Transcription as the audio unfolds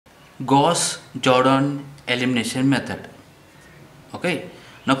Gauss-Jordan elimination method. Okay,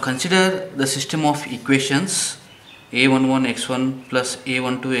 now consider the system of equations a11 x1 plus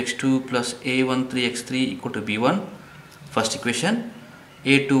a12 x2 plus a13 x3 equal to b1, first equation.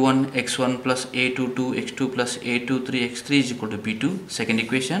 A21 x1 plus a22 x2 plus a23 x3 is equal to b2, second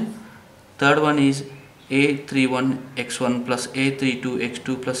equation. Third one is a31 x1 plus a32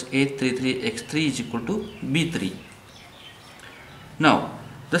 x2 plus a33 x3 is equal to b3. Now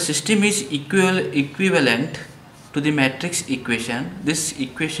the system is equivalent to the matrix equation. This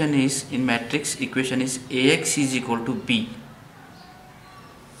equation is in matrix equation is Ax is equal to b.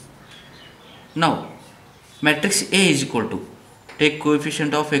 Now matrix A is equal to, take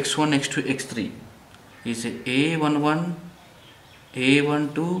coefficient of x1 x2 x3 is a11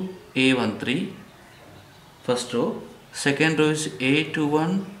 a12 a13 first row, second row is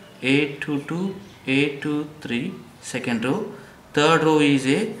a21 a22 a23 second row, third row is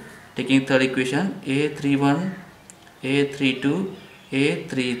taking third equation a31 a32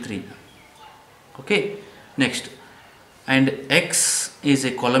 a33. Okay, next, and x is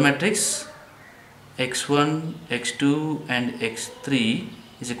a column matrix, x1 x2 and x3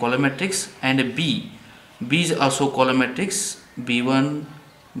 is a column matrix, and b is also column matrix, b1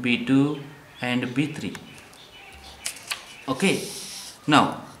 b2 and b3. Okay,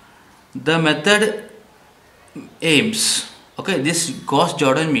 now the method aims, okay, this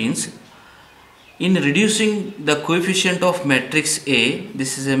Gauss-Jordan means in reducing the coefficient of matrix A,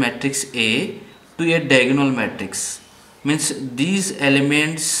 this is a matrix A, to a diagonal matrix, means these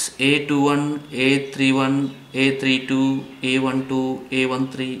elements a21 a31 a32 a12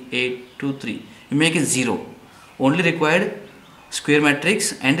 a13 a23 you make it 0, only required square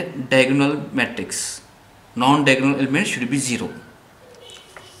matrix and diagonal matrix, non-diagonal elements should be 0.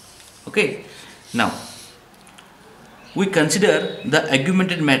 Okay, now we consider the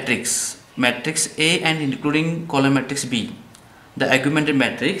augmented matrix A and including column matrix B. The augmented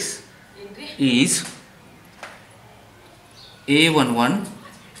matrix is a11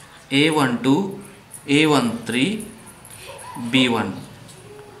 a12 a13 b1,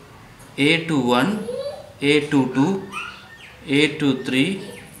 a21 a22 a23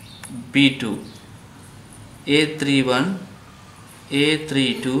 b2, a31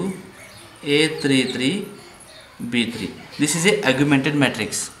 a32 a33 b3. This is a augmented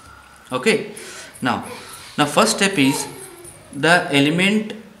matrix. Okay, now first step is the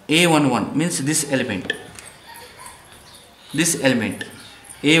element a11 means this element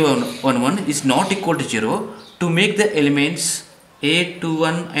a11 is not equal to 0. To make the elements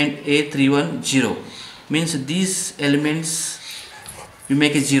a21 and a31 0 means these elements you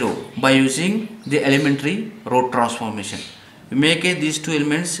make it 0 by using the elementary root transformation. You make it, these two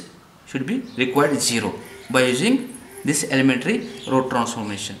elements should be required 0 by using this elementary root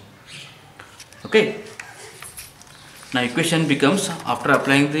transformation. Okay, now equation becomes, after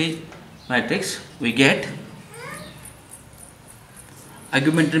applying the matrix we get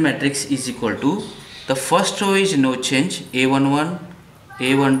augmented matrix is equal to, the first row is no change, a11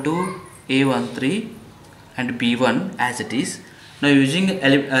 a12 a13 and b1 as it is. Now using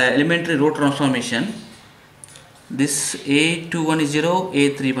elementary row transformation, this a21 is 0,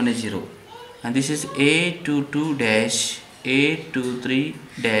 a31 is 0, and this is a22 dash, a23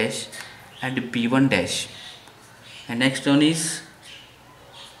 dash and b1 dash, and next one is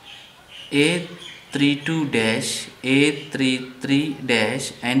a32 dash, a33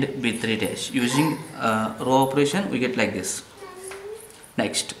 dash and b3 dash. Using row operation we get like this.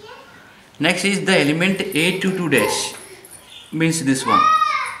 Next is the element a22 dash, means this one.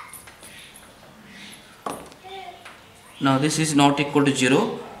 Now this is not equal to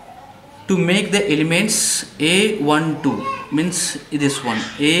 0. To make the elements a12 means this one,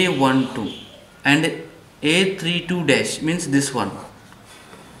 a12, and a32 dash means this one,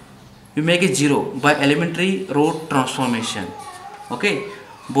 we make it 0 by elementary row transformation. Okay,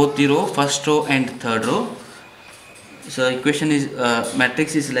 both the row, first row and third row. So equation is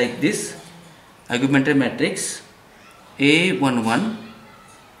matrix is like this, augmented matrix a11,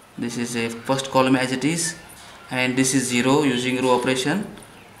 this is a first column as it is, and this is 0 using row operation,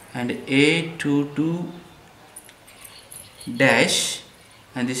 and a22 dash,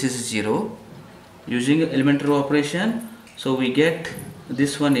 and this is 0 using elementary row operation. So we get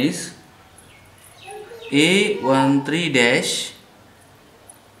this one is a13 dash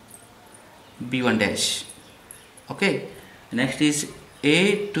b1 dash. Okay, next is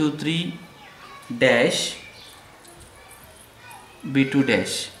a23 dash b2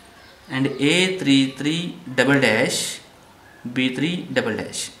 dash and a33 double dash b3 double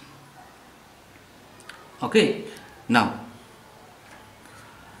dash. Okay, now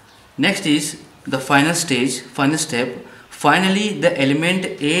Next is the final step. Finally the element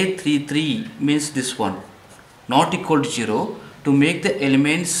A33 means this one not equal to 0. To make the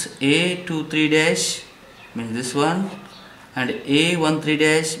elements A23 dash means this one and A13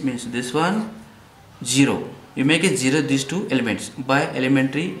 dash means this one 0. You make it 0 these two elements by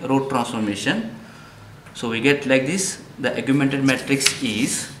elementary row transformation. So we get like this. The augmented matrix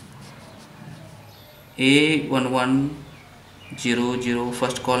is A11 0 0,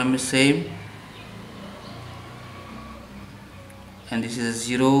 first column is same, and this is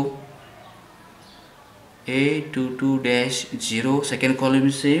 0. A22 dash 0, second column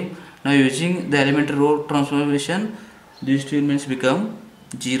is same. Now using the elementary row transformation, these two elements become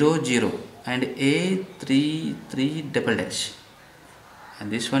 0 0 and A33 double dash, and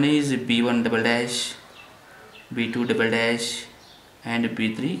this one is B1 double dash, B2 double dash and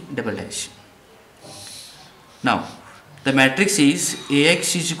B3 double dash. Now the matrix is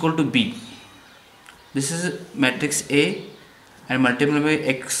AX is equal to B. This is matrix A and multiplied by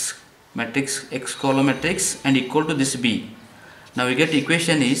X matrix, X column matrix, and equal to this B. Now we get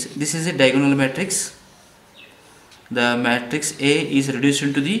equation is, this is a diagonal matrix. The matrix A is reduced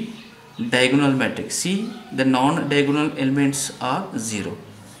into the diagonal matrix. See, the non-diagonal elements are 0.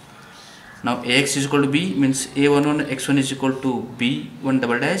 Now AX is equal to B means A11 X1 is equal to B1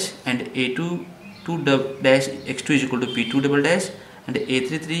 double dash and A2 dash X2 is equal to P2 double dash and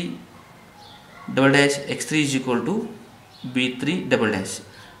A33 double dash X3 is equal to B3 double dash.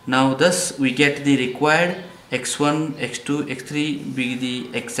 Now thus we get the required X1, X2, X3 be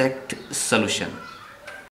the exact solution.